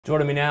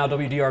Joining me now,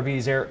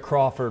 WDRB's Eric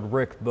Crawford,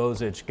 Rick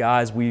Bozich.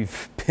 Guys,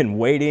 we've been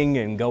waiting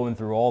and going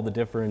through all the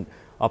different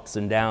ups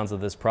and downs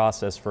of this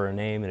process for a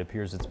name. It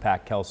appears it's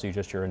Pat Kelsey.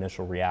 Just your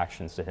initial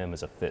reactions to him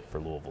as a fit for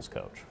Louisville's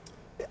coach.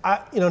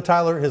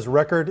 Tyler, his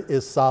record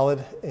is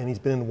solid, and he's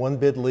been in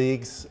one-bid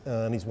leagues,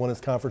 and he's won his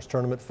conference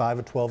tournament 5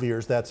 of 12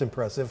 years. That's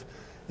impressive.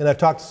 And I've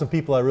talked to some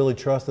people I really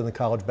trust in the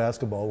college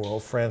basketball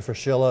world. Fran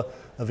Fraschilla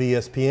of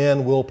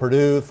ESPN, Will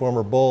Perdue,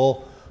 former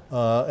Bull.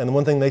 And the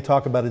one thing they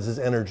talk about is his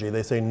energy.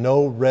 They say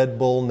no Red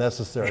Bull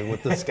necessary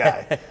with this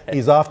guy.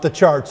 He's off the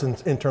charts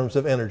in terms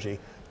of energy.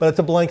 But it's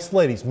a blank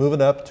slate. He's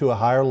moving up to a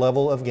higher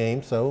level of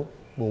game, so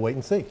we'll wait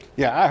and see.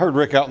 Yeah, I heard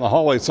Rick out in the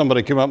hallway.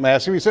 Somebody came up and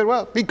asked him. He said,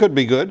 "Well, he could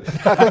be good."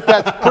 I think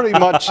that's pretty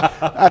much.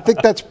 I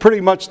think that's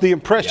pretty much the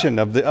impression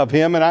of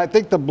him. And I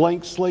think the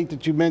blank slate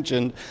that you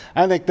mentioned.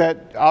 I think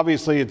that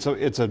obviously it's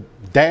a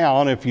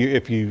down if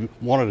you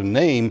wanted a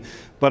name,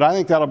 but I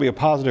think that'll be a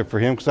positive for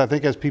him because I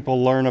think as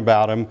people learn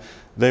about him,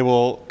 they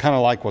will kind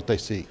of like what they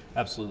see.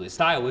 Absolutely.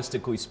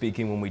 Stylistically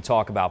speaking, when we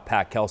talk about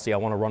Pat Kelsey, I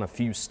want to run a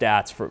few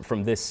stats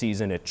from this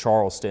season at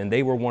Charleston.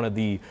 They were one of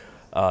the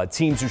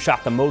teams who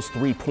shot the most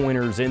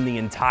three-pointers in the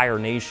entire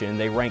nation.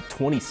 They ranked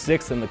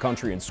 26th in the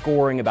country in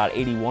scoring, about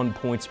 81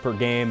 points per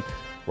game.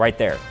 Right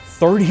there,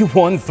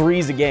 31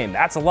 threes a game.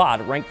 That's a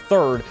lot. Ranked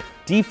third.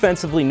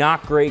 Defensively,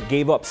 not great.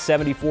 Gave up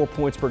 74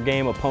 points per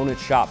game.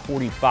 Opponents shot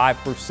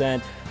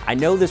 45%. I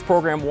know this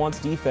program wants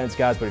defense,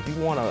 guys, but if you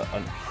want a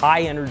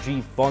high-energy,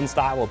 fun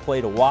style of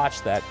play to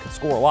watch that could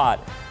score a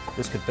lot,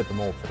 this could fit the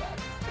mold for that.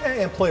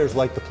 And players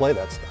like to play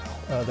that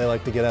style. They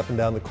like to get up and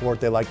down the court.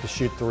 They like to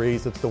shoot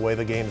threes. It's the way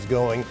the game's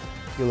going.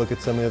 You look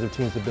at some of the other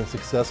teams that have been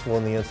successful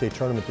in the NCAA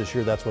tournament this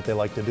year, that's what they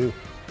like to do.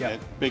 Yeah,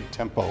 big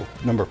tempo.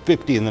 Number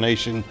 50 in the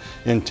nation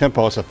in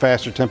tempo. It's a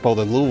faster tempo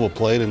than Louisville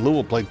played, and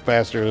Louisville played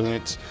faster than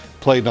it's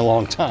played in a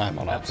long time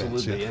on offense.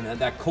 Absolutely, and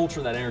that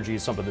culture, that energy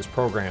is something this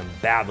program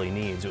badly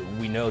needs.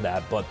 We know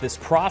that, but this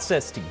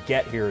process to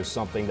get here is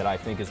something that I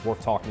think is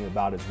worth talking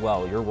about as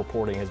well. Your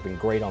reporting has been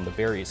great on the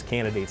various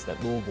candidates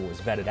that Louisville has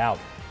vetted out.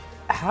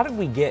 How did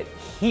we get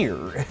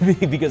here?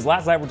 Because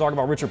last night we're talking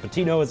about Richard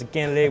Pitino as a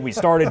candidate. We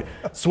started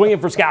swinging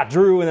for Scott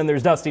Drew, and then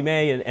there's Dusty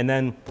May, and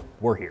then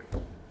we're here.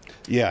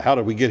 Yeah, how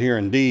did we get here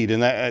indeed?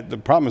 And the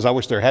problem is I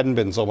wish there hadn't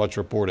been so much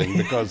reporting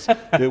because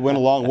it went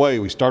a long way.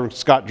 We started with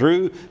Scott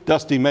Drew.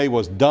 Dusty May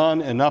was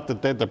done enough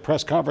that they had the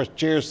press conference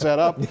chairs set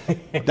up.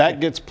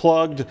 That gets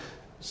plugged.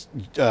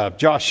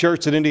 Josh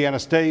Schertz at Indiana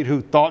State,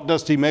 who thought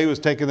Dusty May was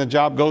taking the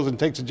job, goes and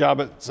takes a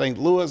job at St.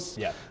 Louis.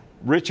 Yeah.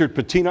 Richard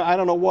Pitino, I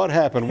don't know what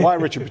happened, why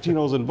Richard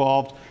Pitino was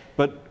involved,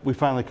 but we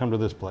finally come to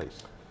this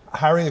place.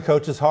 Hiring a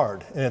coach is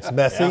hard, and it's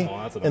messy,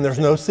 and there's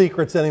no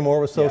secrets anymore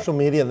with social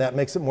media, and that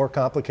makes it more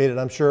complicated.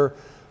 I'm sure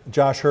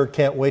Josh Hurd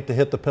can't wait to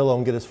hit the pillow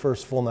and get his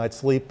first full night's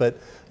sleep. But,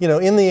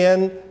 in the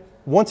end,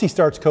 once he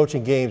starts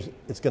coaching games,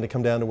 it's going to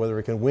come down to whether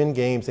he can win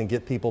games and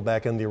get people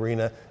back in the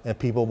arena, and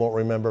people won't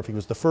remember if he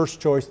was the first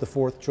choice, the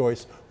fourth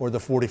choice, or the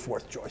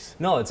 44th choice.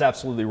 No, it's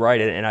absolutely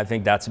right, and I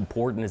think that's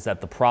important, is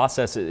that the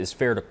process is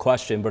fair to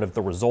question, but if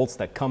the results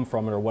that come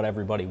from it are what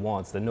everybody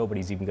wants, then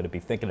nobody's even going to be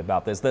thinking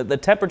about this. The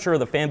temperature of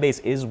the fan base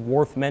is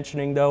worth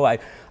mentioning, though.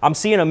 I'm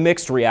seeing a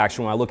mixed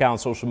reaction when I look out on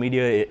social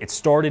media. It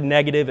started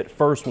negative at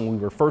first when we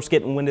were first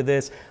getting wind of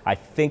this. I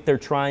think they're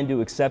trying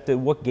to accept it.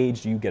 What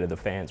gauge do you get of the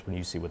fans when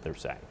you see what they're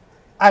saying?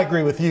 I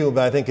agree with you,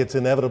 but I think it's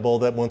inevitable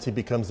that once he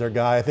becomes their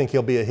guy, I think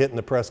he'll be a hit in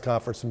the press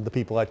conference. Some of the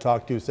people I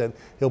talked to said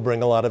he'll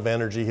bring a lot of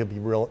energy, he'll be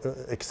real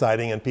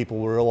exciting, and people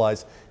will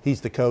realize he's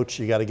the coach.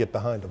 You got to get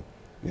behind him.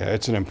 Yeah,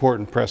 it's an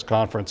important press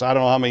conference. I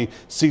don't know how many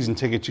season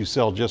tickets you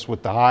sell just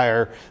with the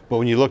hire, but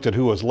when you looked at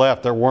who was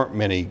left, there weren't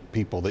many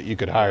people that you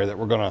could hire that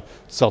were going to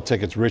sell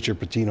tickets. Richard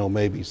Pitino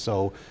maybe,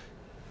 so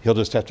he'll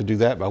just have to do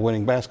that by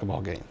winning basketball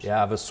games. Yeah,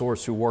 I have a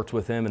source who worked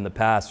with him in the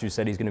past who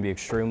said he's going to be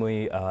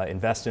extremely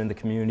invested in the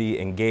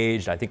community,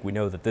 engaged. I think we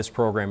know that this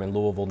program in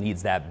Louisville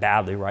needs that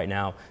badly right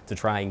now to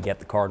try and get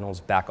the Cardinals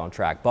back on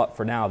track. But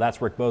for now,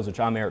 that's Rick Bozich.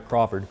 I'm Eric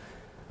Crawford.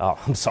 Oh,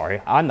 I'm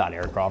sorry. I'm not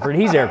Eric Crawford.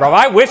 He's Eric Crawford.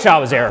 I wish I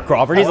was Eric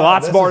Crawford. He's a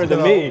lot smarter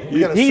than me.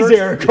 He's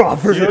Eric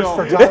Crawford. You don't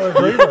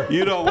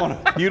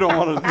want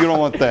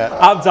that.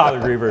 I'm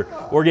Tyler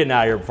Griever. We're getting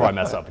out of here before I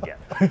mess up again.